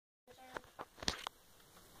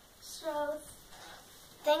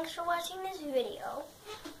thanks for watching this video.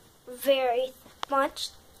 Very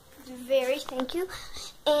thank you.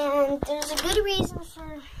 And there's a good reason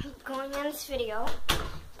for going on this video.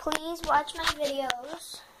 Please watch my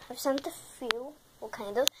videos. I've sent a few, well,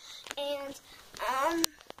 kind of. And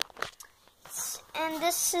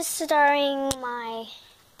this is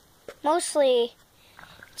mostly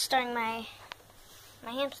starring my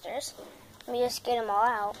hamsters. Let me just get them all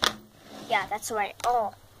out. Yeah, that's right.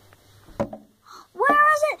 Oh. Where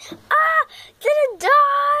is it? Ah! Did it die?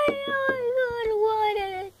 Oh my god, why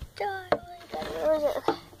did it die? Oh my god, where is it?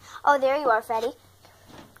 Okay. Oh, there you are, Fatty.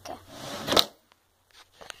 Okay.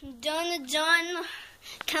 Done.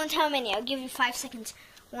 Count how many. I'll give you 5 seconds.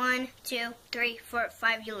 1, 2, 3, 4,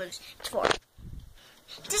 5. You lose. It's 4.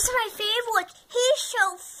 This is my favorite. He's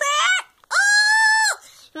so fat. Oh!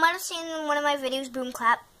 You might have seen in one of my videos, Boom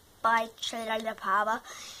Clap by Pava.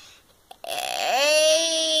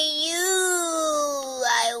 Hey, you.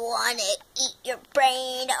 I want to eat your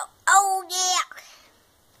brain. Oh, yeah.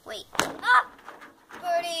 Wait. Ah!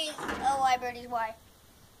 Birdies. Oh, why, birdies? Why?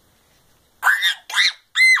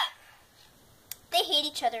 They hate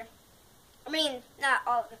each other. I mean, not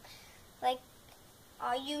all of them. Like,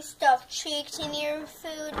 you stuffed cheeks in your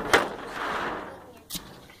food.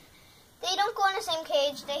 They don't go in the same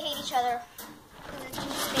cage. They hate each other.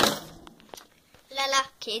 La la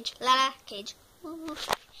cage. La la cage. Ooh.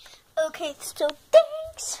 Okay, so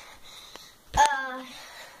thanks.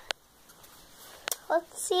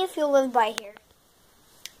 Let's see if you live by here.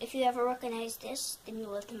 If you ever recognize this, then you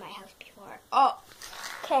lived in my house before. Oh,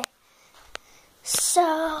 okay.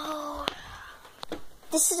 So,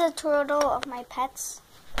 this is a turtle of my pets,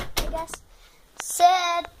 I guess.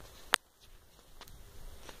 Sid!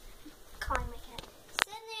 Calling my cat.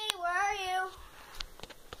 Sydney, where are you?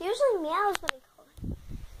 He usually meows when I call him.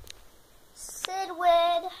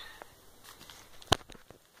 Sidwid.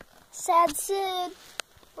 Sad Sid,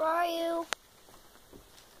 where are you?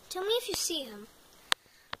 Tell me if you see him.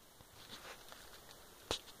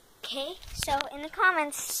 Okay, so in the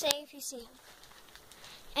comments, say if you see him.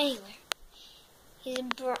 Anyway, he's a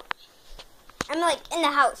brown. I'm like in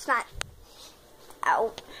the house, not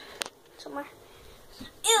out somewhere.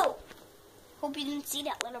 Ew! Hope you didn't see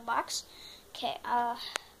that litter box. Okay,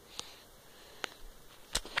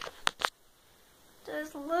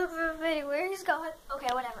 there's a little bit of video where he's going. Okay,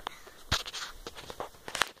 whatever.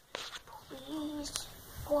 Please,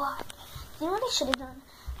 what? You know what I should have done?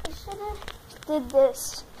 I should have did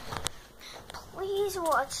this. Please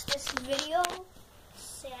watch this video.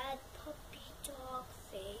 Sad puppy dog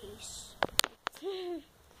face.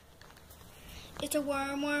 It's a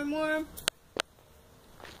worm.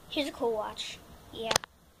 Here's a cool watch. Yeah.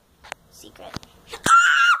 Secret.